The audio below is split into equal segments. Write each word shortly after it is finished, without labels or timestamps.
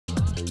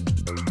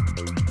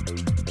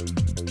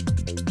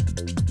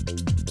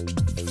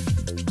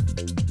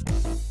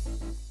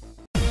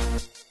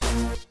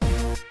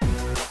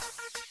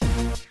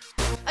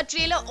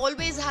trailer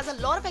always has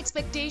a lot of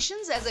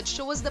expectations as it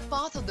shows the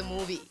path of the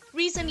movie.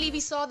 Recently, we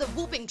saw the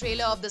whooping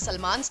trailer of the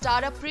Salman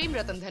starrer Prem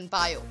Ratan Dhan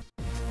Payo.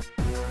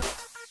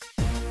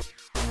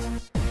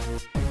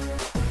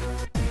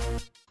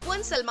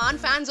 Weren't Salman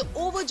fans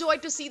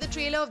overjoyed to see the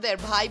trailer of their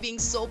Bhai being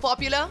so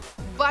popular?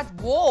 But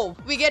whoa!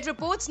 We get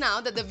reports now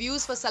that the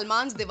views for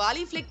Salman's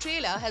Diwali flick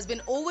trailer has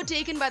been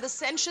overtaken by the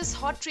sensuous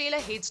hot trailer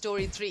Hate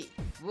Story 3.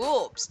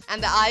 Whoops!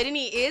 And the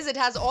irony is it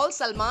has all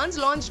Salman's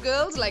launched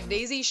girls like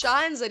Daisy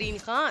Shah and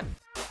Zarine Khan.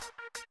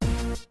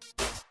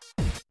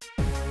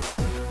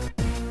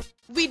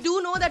 We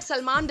do know that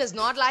Salman does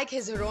not like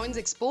his heroines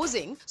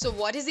exposing, so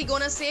what is he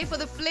gonna say for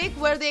the flick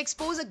where they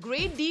expose a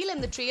great deal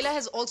and the trailer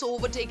has also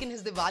overtaken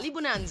his Diwali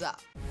bonanza?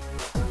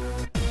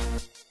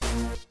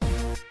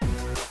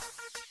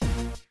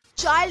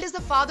 Child is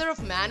the father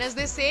of man, as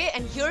they say,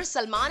 and here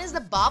Salman is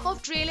the baap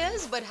of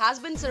trailers but has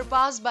been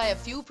surpassed by a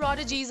few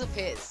protégés of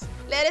his.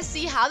 Let us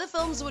see how the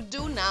films would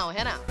do now,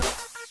 hai na?